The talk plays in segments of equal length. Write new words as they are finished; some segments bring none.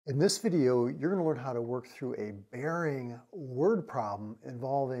In this video, you're going to learn how to work through a bearing word problem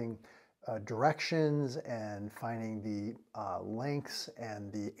involving directions and finding the lengths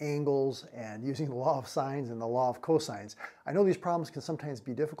and the angles and using the law of sines and the law of cosines. I know these problems can sometimes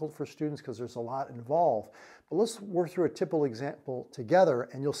be difficult for students because there's a lot involved, but let's work through a typical example together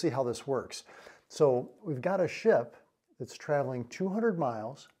and you'll see how this works. So we've got a ship that's traveling 200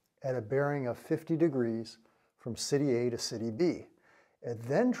 miles at a bearing of 50 degrees from city A to city B. It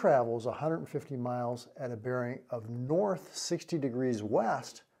then travels 150 miles at a bearing of north 60 degrees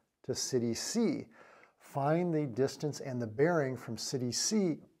west to city C. Find the distance and the bearing from city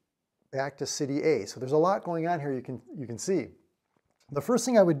C back to city A. So there's a lot going on here you can see. The first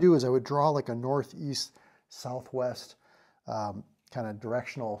thing I would do is I would draw like a northeast, southwest kind of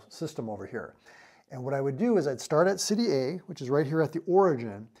directional system over here. And what I would do is I'd start at city A, which is right here at the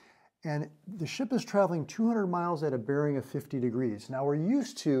origin, and the ship is traveling 200 miles at a bearing of 50 degrees. Now we're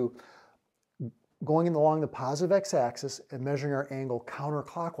used to going along the positive x-axis and measuring our angle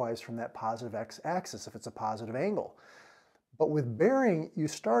counterclockwise from that positive x-axis if it's a positive angle. But with bearing, you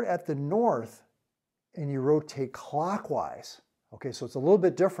start at the north and you rotate clockwise. Okay, so it's a little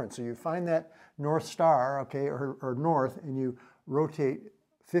bit different. So you find that North Star, okay, or north, and you rotate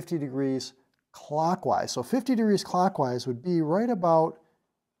 50 degrees clockwise. So 50 degrees clockwise would be right about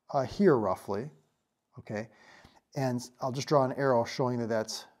here roughly, okay? And I'll just draw an arrow showing that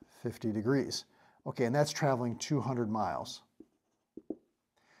that's 50 degrees. Okay, and that's traveling 200 miles.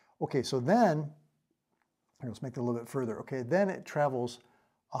 Okay, so then, let's make it a little bit further. Okay, then it travels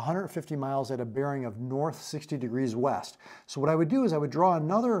 150 miles at a bearing of north 60 degrees west. So what I would do is I would draw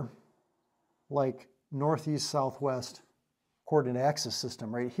another like northeast, southwest coordinate axis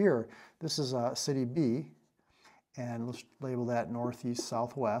system right here. This is city B. And let's label that northeast,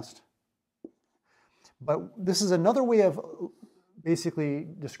 southwest. But this is another way of basically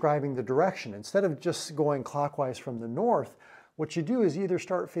describing the direction. Instead of just going clockwise from the north, what you do is you either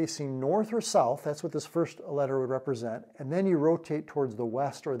start facing north or south, that's what this first letter would represent, and then you rotate towards the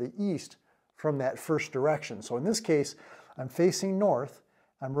west or the east from that first direction. So in this case, I'm facing north,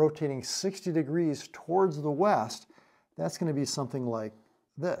 I'm rotating 60 degrees towards the west. That's going to be something like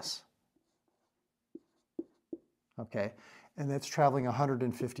this. Okay, and that's traveling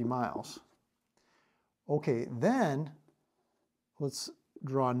 150 miles. Okay, then let's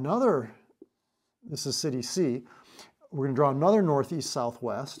draw another, this is city C. We're going to draw another northeast,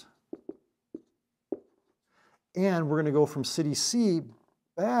 southwest. And we're going to go from city C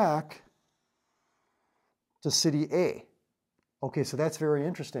back to city A. Okay, so that's very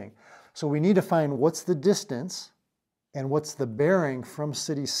interesting. So we need to find what's the distance and what's the bearing from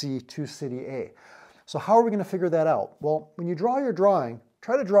city C to city A. So how are we going to figure that out? Well, when you draw your drawing,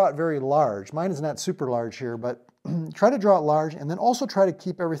 try to draw it very large. Mine is not super large here, but try to draw it large, and then also try to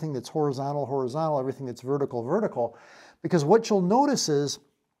keep everything that's horizontal, horizontal, everything that's vertical, vertical, because what you'll notice is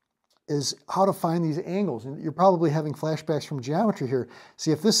how to find these angles. And you're probably having flashbacks from geometry here.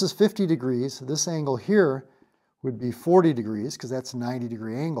 See, if this is 50 degrees, this angle here would be 40 degrees, because that's a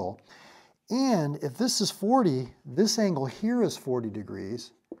 90-degree angle. And if this is 40, this angle here is 40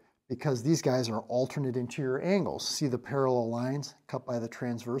 degrees, because these guys are alternate interior angles. See the parallel lines cut by the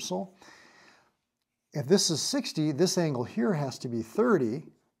transversal? If this is 60, this angle here has to be 30,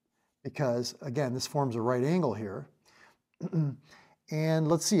 because again, this forms a right angle here. And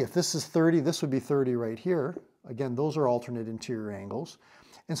let's see, if this is 30, this would be 30 right here. Again, those are alternate interior angles.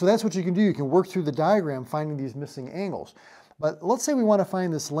 And so that's what you can do. You can work through the diagram finding these missing angles. But let's say we want to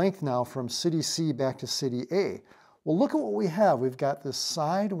find this length now from city C back to city A. Well, look at what we have. We've got this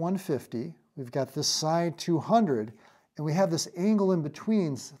side 150, we've got this side 200, and we have this angle in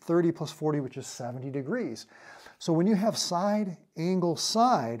between, 30 plus 40, which is 70 degrees. So when you have side, angle,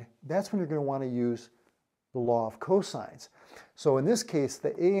 side, that's when you're going to want to use the law of cosines. So in this case,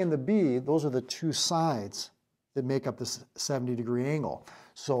 the A and the B, those are the two sides that make up this 70-degree angle.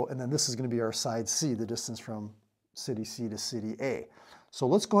 So, and then this is going to be our side C, the distance from city C to city A. So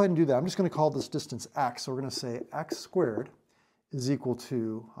let's go ahead and do that. I'm just going to call this distance x. So we're going to say x squared is equal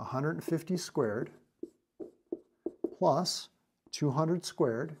to 150 squared plus 200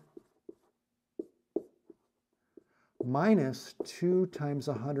 squared minus 2 times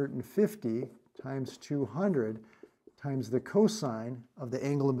 150 times 200 times the cosine of the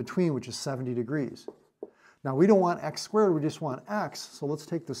angle in between, which is 70 degrees. Now we don't want x squared, we just want x. So let's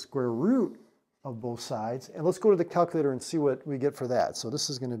take the square root of both sides, and let's go to the calculator and see what we get for that. So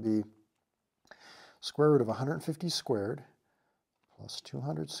this is going to be square root of 150 squared plus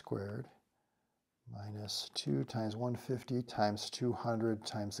 200 squared minus 2 times 150 times 200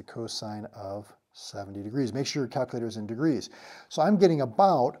 times the cosine of 70 degrees. Make sure your calculator is in degrees. So I'm getting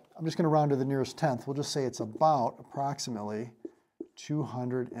about, I'm just going to round to the nearest tenth. We'll just say it's about approximately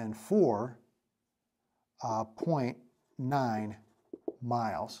 204.9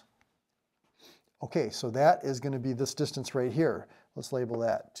 miles. Okay, so that is going to be this distance right here. Let's label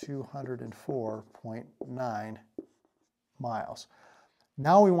that 204.9 miles.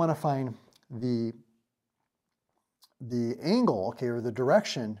 Now we want to find the angle, okay, or the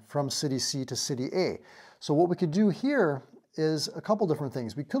direction from city C to city A. So what we could do here is a couple different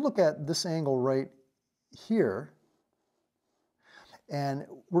things. We could look at this angle right here, and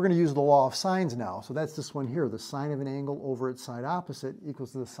we're going to use the law of sines now. So that's this one here. The sine of an angle over its side opposite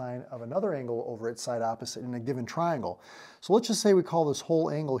equals to the sine of another angle over its side opposite in a given triangle. So let's just say we call this whole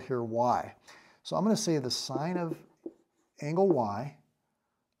angle here y. So I'm going to say the sine of angle y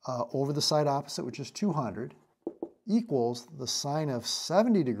over the side opposite, which is 200, equals the sine of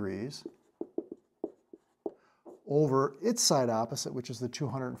 70 degrees over its side opposite, which is the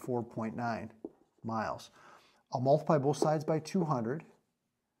 204.9 miles. I'll multiply both sides by 200.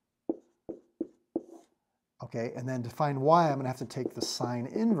 Okay, and then to find y, I'm going to have to take the sine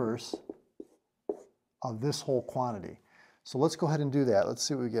inverse of this whole quantity. So let's go ahead and do that. Let's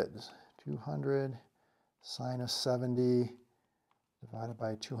see what we get. 200 sine of 70 divided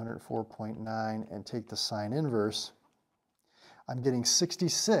by 204.9 and take the sine inverse. I'm getting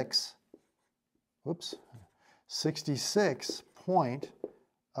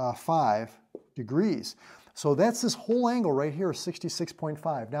 66.5 degrees. So that's this whole angle right here,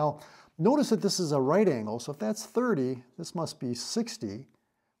 66.5. Now, notice that this is a right angle, so if that's 30, this must be 60,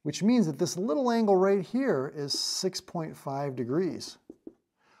 which means that this little angle right here is 6.5 degrees.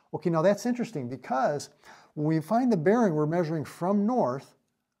 Okay, now that's interesting because when we find the bearing, we're measuring from north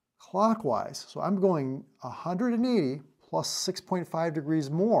clockwise. So I'm going 180 plus 6.5 degrees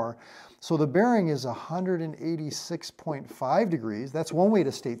more. So the bearing is 186.5 degrees. That's one way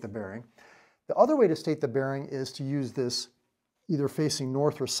to state the bearing. The other way to state the bearing is to use this either facing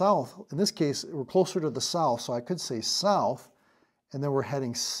north or south. In this case, we're closer to the south, so I could say south, and then we're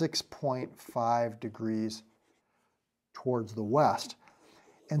heading 6.5 degrees towards the west.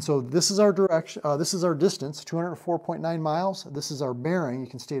 And so this is our direction, this is our distance, 204.9 miles. This is our bearing. You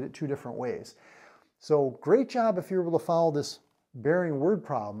can state it two different ways. So great job if you're able to follow this bearing word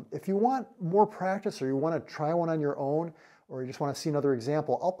problem. If you want more practice or you want to try one on your own or you just want to see another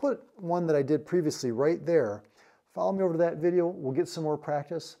example, I'll put one that I did previously right there. Follow me over to that video. We'll get some more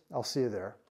practice. I'll see you there.